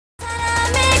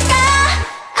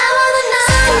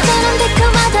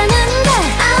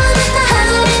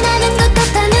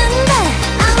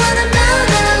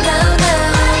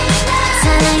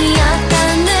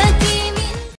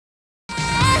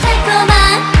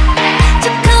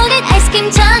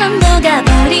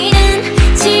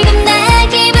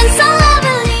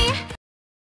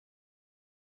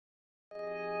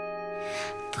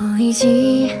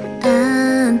보이지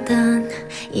않던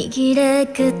이 길의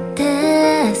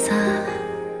끝에서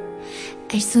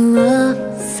알 수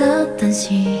없었던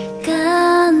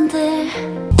시간들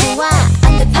우와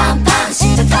안돼 팡팡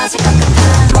심장 터질 것 같아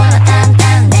몰라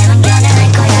땅땅 내 맘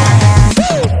겨냥할 거야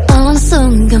어느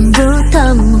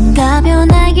순간부터 뭔가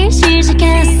변하기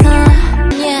시작했어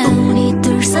우리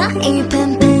둘 사이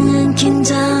팽팽한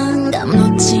긴장감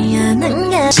놓지 않은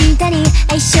게 시다리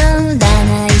아이쇼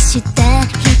나나 이시대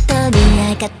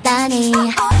히토리야 같다니 넌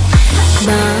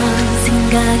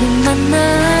생각이 많아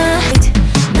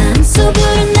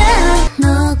맘속으로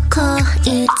내놓고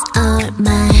It's all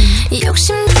mine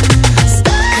욕심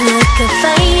Stuck like a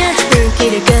fire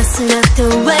불길을 거슬러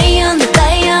twice the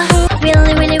fire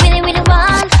Really really really really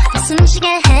want 숨쉬게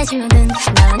해주는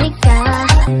너니까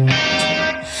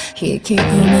이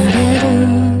기분을 해도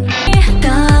더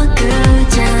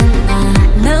크잖아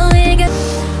너에게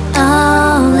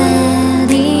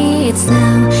Already it's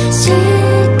now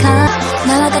시각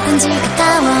나와 같은지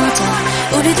가까워져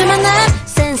우리 둘만 난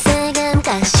센세감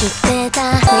가시대다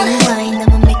Rewind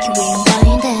I'ma make you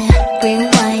rewind it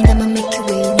Rewind I'ma make you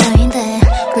rewind it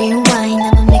Rewind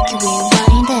I'ma make you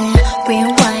rewind it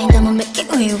Rewind I'ma make you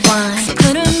rewind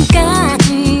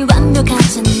구름까지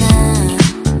완벽하잖아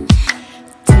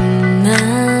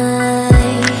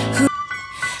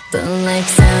Don't like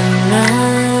sunrise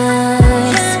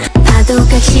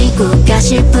파도가 치고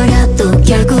가실 뿌려도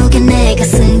결국엔 내가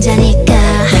승자니까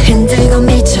흔들고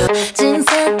미쳐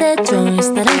진세대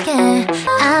조이스다랗게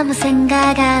아무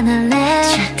생각 안 할래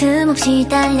틈없이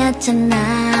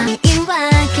달렸잖아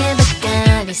이와게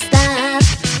바까리 stop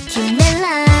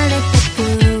힘내라 let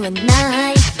the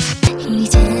night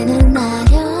이제는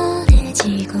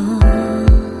아련해지고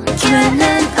기회는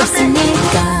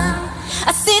없으니까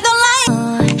I see the light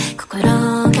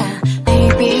코코로가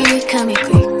baby come here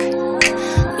quick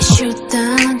You should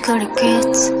don't call it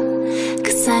quits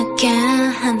Cause I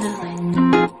can't handle it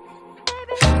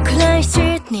그날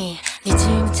스윗니 네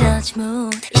진짜지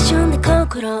mood 이瞬내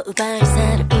코코로 우바리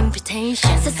새로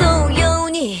invitation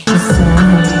사소연이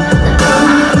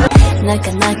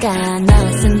나가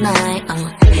나왔어 나이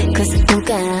그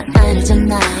속도가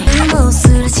아니잖아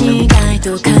무엇을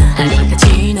시간도 가리가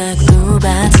지나고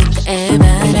바지가에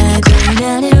바라고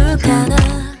나를 가나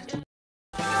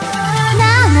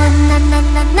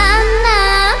나나나나나나나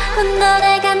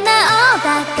노래가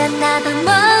나오다가 나도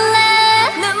몰래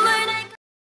눈물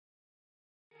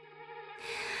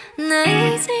나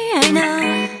easy I know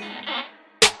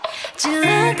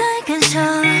질러다 간셔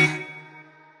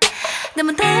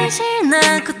내맘 다시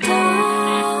나고 또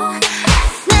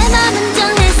내 맘은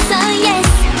정했어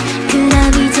yes 그럼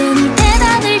이제 네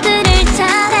대답을 들을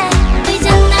차례 이제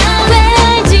나 왜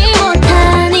알지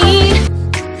못하니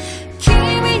君に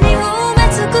埋め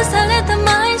尽くされた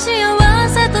毎幸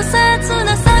せと切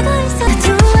なさが있어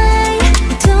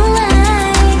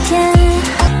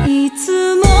い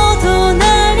つも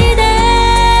隣で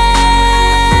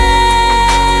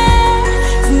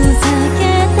ふざけ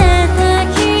てた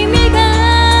君が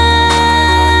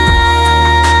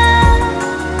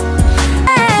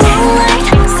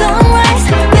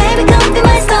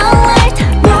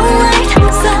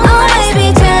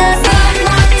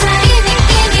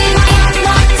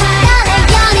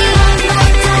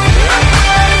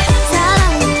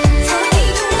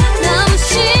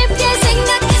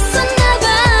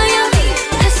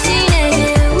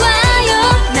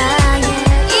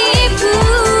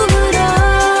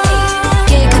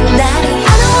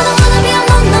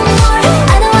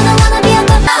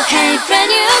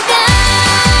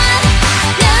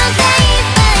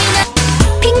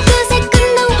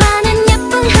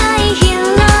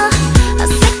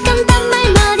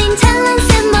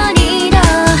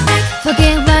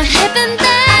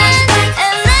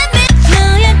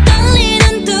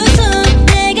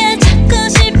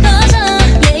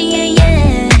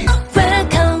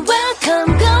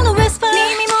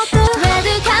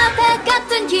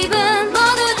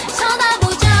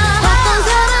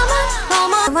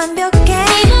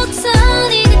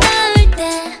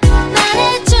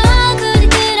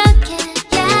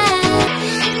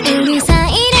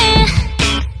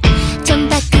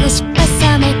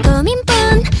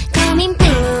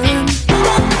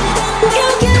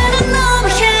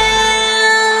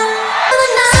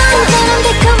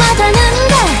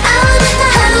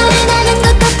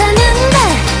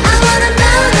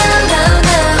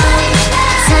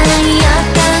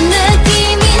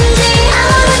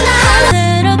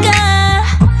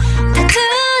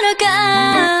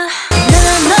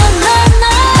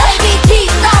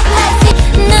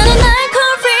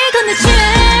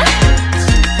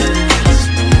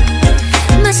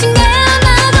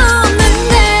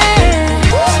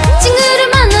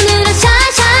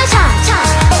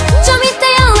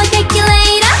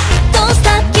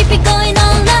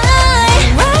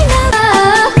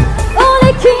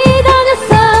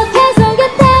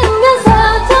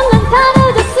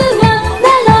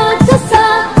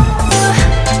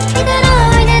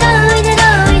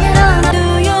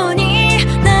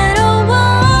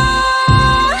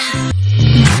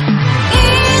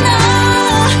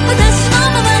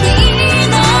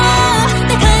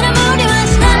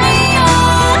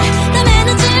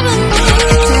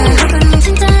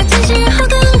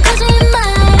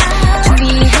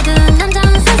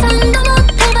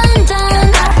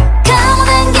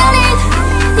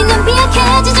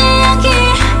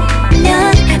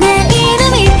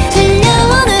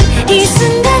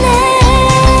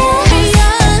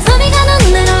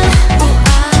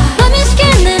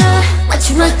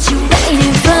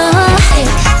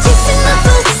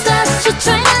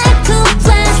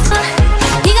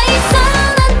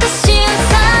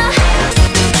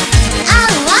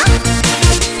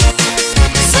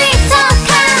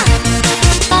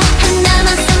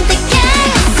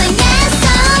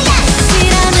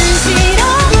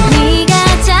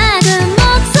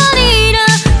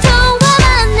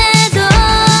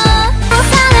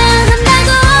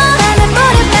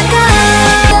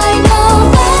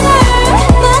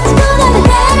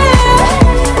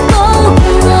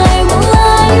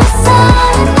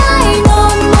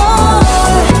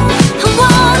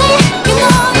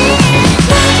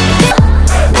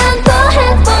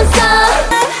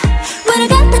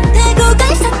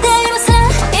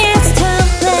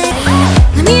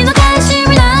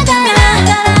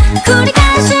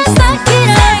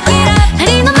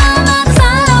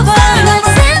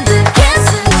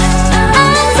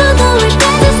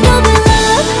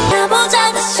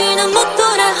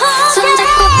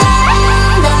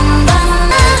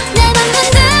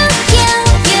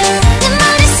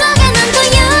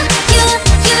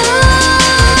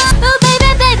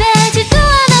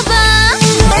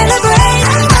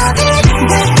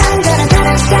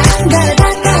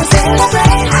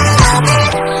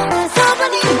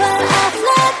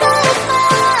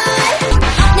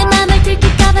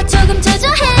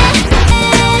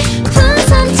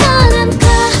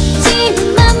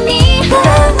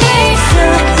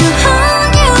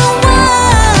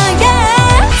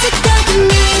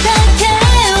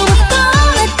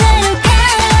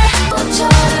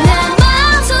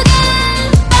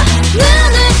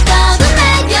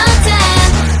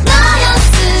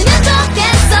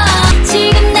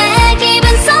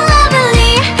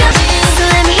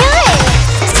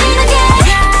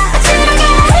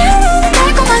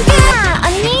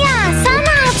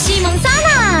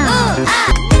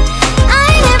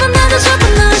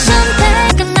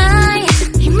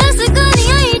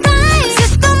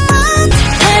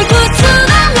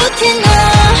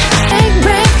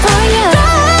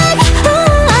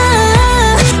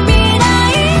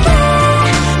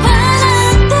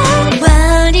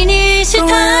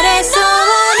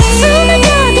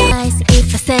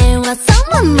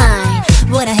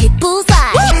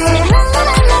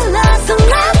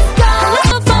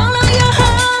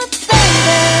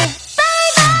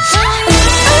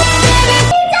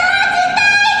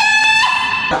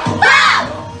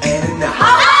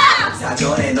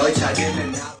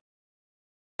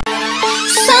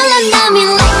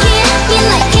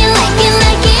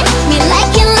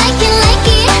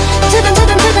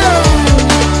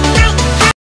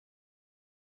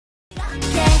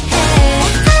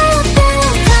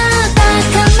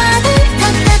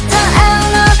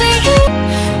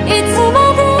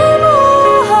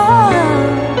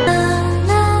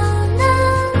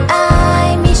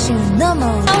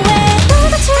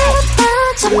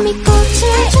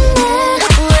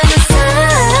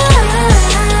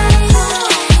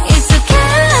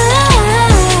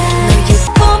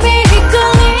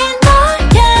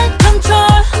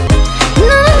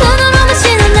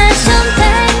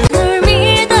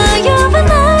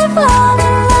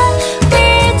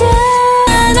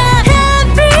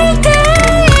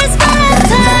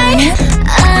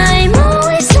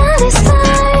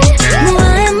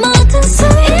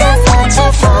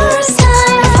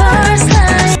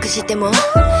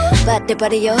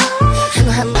돼버려요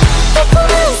하나하나 달콤한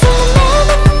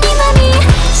설렘 네 맘이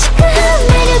시크한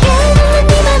매력에 눈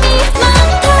네 맘이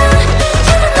많다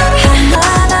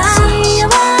하나하나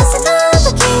지겨워서 너도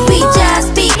We just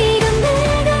be 이런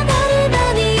내가 나를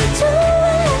많이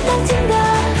좋아해 당진다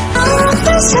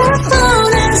어디서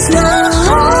보는 snow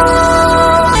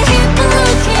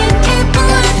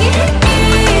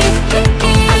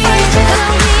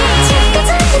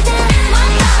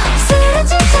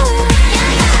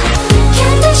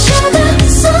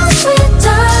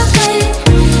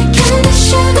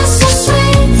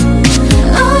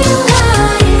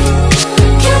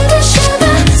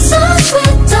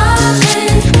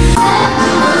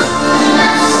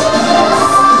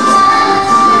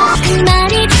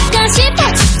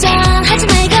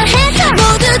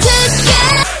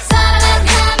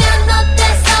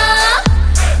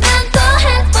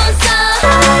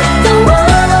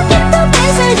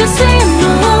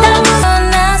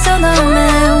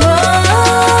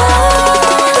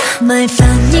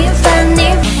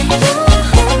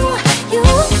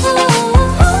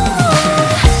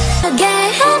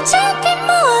어차피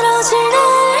멀어질래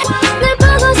날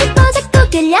보고 싶어 자꾸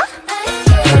끌려